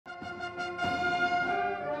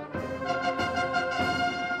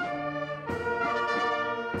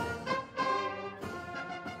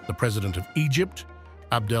President of Egypt,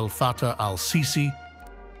 Abdel Fattah al-Sisi,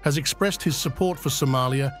 has expressed his support for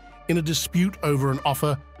Somalia in a dispute over an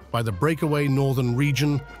offer by the breakaway northern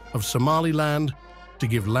region of Somaliland to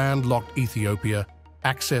give landlocked Ethiopia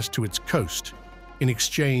access to its coast in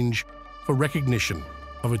exchange for recognition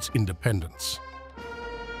of its independence.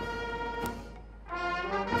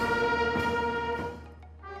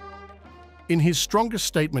 In his strongest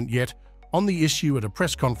statement yet on the issue at a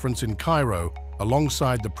press conference in Cairo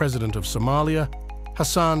alongside the President of Somalia,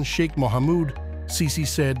 Hassan Sheikh Mohamud, Sisi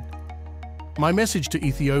said, "My message to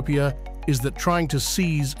Ethiopia is that trying to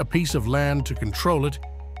seize a piece of land to control it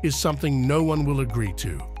is something no one will agree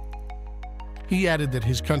to." He added that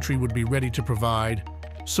his country would be ready to provide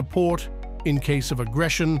support in case of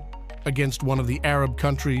aggression against one of the Arab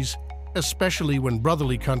countries, especially when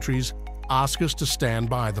brotherly countries ask us to stand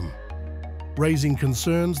by them, raising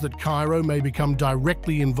concerns that Cairo may become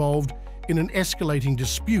directly involved in an escalating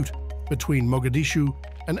dispute between Mogadishu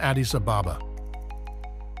and Addis Ababa.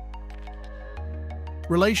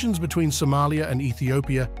 Relations between Somalia and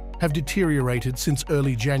Ethiopia have deteriorated since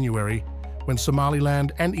early January, when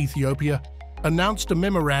Somaliland and Ethiopia announced a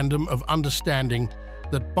memorandum of understanding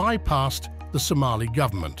that bypassed the Somali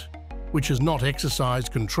government, which has not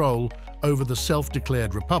exercised control over the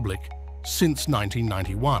self-declared republic since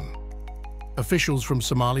 1991. Officials from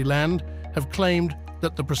Somaliland have claimed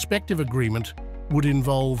that the prospective agreement would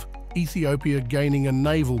involve Ethiopia gaining a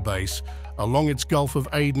naval base along its Gulf of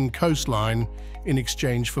Aden coastline in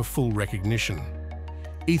exchange for full recognition.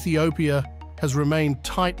 Ethiopia has remained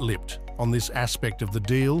tight-lipped on this aspect of the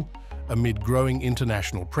deal amid growing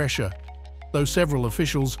international pressure, though several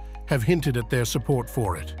officials have hinted at their support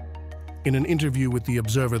for it. In an interview with The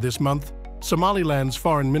Observer this month, Somaliland's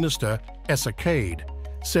Foreign Minister, Essa Cade,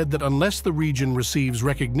 said that unless the region receives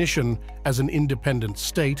recognition as an independent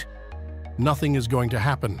state, nothing is going to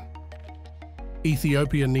happen.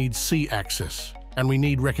 Ethiopia needs sea access, and we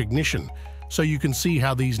need recognition, so you can see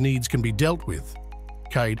how these needs can be dealt with,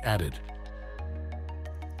 Cade added.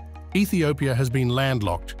 Ethiopia has been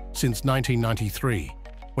landlocked since 1993,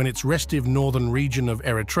 when its restive northern region of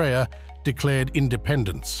Eritrea declared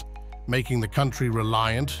independence, making the country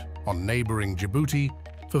reliant on neighboring Djibouti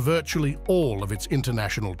for virtually all of its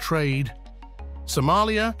international trade.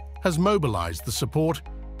 Somalia has mobilized the support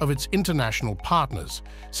of its international partners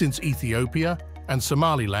since Ethiopia and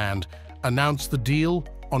Somaliland announced the deal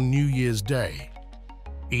on New Year's Day.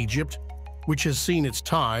 Egypt, which has seen its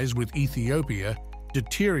ties with Ethiopia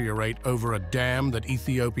deteriorate over a dam that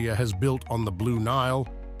Ethiopia has built on the Blue Nile,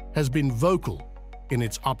 has been vocal in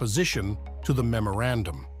its opposition to the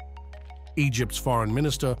memorandum. Egypt's Foreign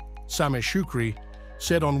Minister, Sameh Shoukry,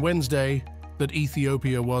 said on Wednesday that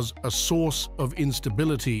Ethiopia was a source of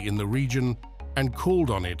instability in the region and called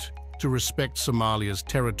on it to respect Somalia's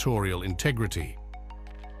territorial integrity.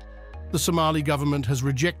 The Somali government has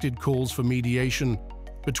rejected calls for mediation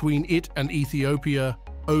between it and Ethiopia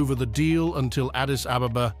over the deal until Addis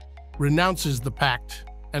Ababa renounces the pact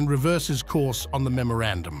and reverses course on the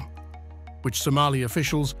memorandum, which Somali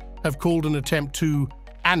officials have called an attempt to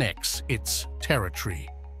annex its territory.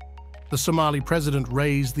 The Somali president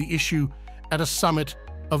raised the issue at a summit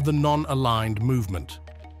of the Non-Aligned Movement,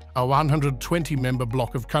 a 120-member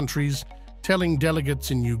bloc of countries, telling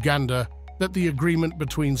delegates in Uganda that the agreement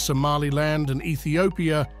between Somaliland and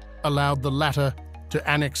Ethiopia allowed the latter to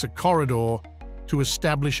annex a corridor to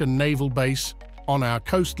establish a naval base on our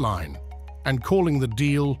coastline, and calling the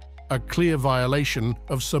deal a clear violation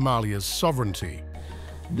of Somalia's sovereignty.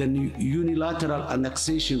 The unilateral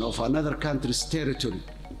annexation of another country's territory,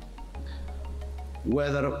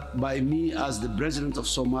 whether by me as the president of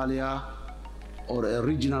Somalia or a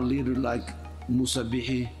regional leader like Musa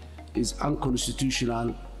Bihi, is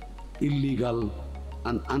unconstitutional, illegal,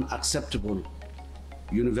 and unacceptable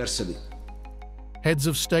universally. Heads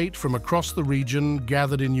of state from across the region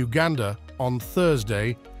gathered in Uganda on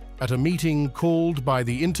Thursday at a meeting called by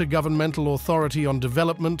the Intergovernmental Authority on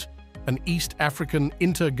Development, an East African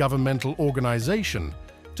intergovernmental organization,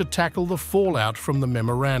 to tackle the fallout from the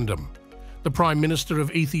memorandum. The Prime Minister of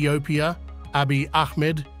Ethiopia, Abiy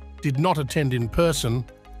Ahmed, did not attend in person,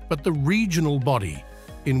 but the regional body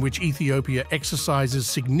in which Ethiopia exercises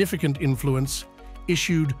significant influence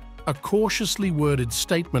issued a cautiously worded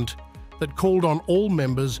statement that called on all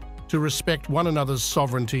members to respect one another's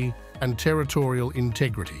sovereignty and territorial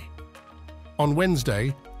integrity. On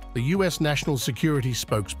Wednesday, the U.S. National Security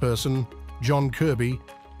spokesperson, John Kirby,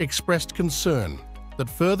 expressed concern that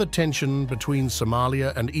further tension between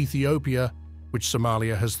Somalia and Ethiopia, which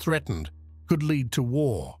Somalia has threatened, could lead to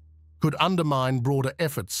war, could undermine broader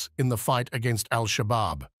efforts in the fight against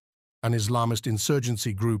al-Shabaab. an Islamist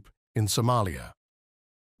insurgency group in Somalia.